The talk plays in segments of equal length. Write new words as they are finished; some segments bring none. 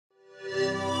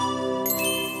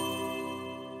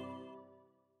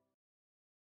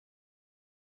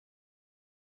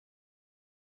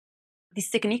This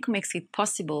technique makes it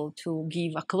possible to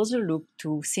give a closer look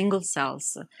to single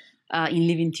cells in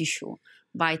living tissue.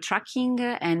 By tracking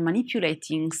and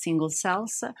manipulating single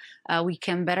cells, we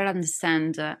can better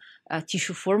understand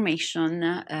tissue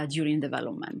formation during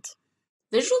development.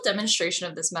 Visual demonstration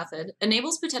of this method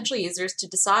enables potential users to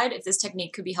decide if this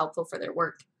technique could be helpful for their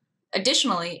work.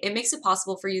 Additionally, it makes it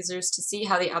possible for users to see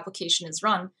how the application is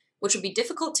run, which would be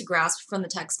difficult to grasp from the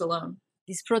text alone.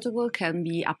 This protocol can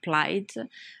be applied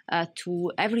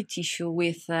to every tissue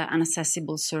with an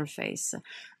accessible surface.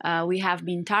 We have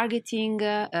been targeting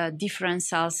different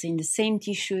cells in the same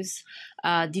tissues,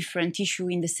 different tissue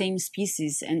in the same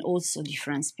species, and also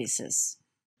different species.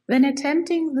 When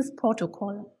attempting this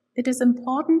protocol, it is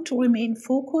important to remain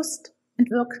focused and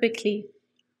work quickly.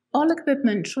 All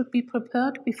equipment should be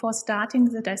prepared before starting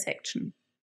the dissection.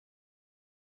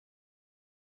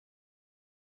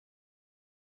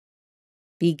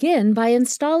 Begin by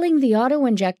installing the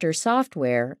auto-injector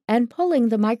software and pulling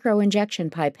the microinjection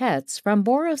pipettes from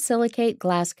borosilicate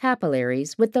glass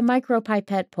capillaries with the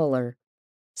micropipette puller.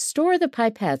 Store the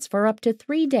pipettes for up to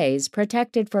 3 days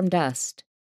protected from dust.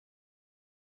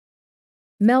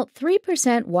 Melt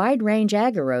 3% wide-range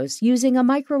agarose using a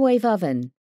microwave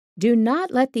oven. Do not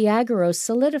let the agarose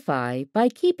solidify by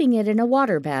keeping it in a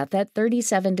water bath at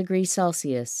 37 degrees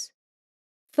Celsius.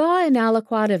 Thaw an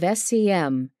aliquot of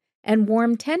SCM and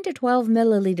warm 10 to 12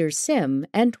 milliliters SIM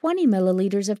and 20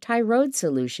 milliliters of Tyrode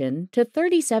solution to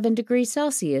 37 degrees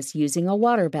Celsius using a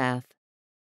water bath.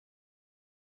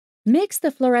 Mix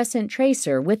the fluorescent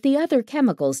tracer with the other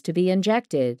chemicals to be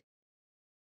injected.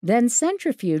 Then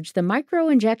centrifuge the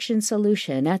microinjection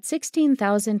solution at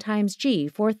 16,000 times G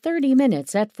for 30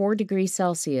 minutes at 4 degrees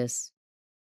Celsius.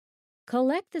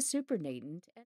 Collect the supernatant and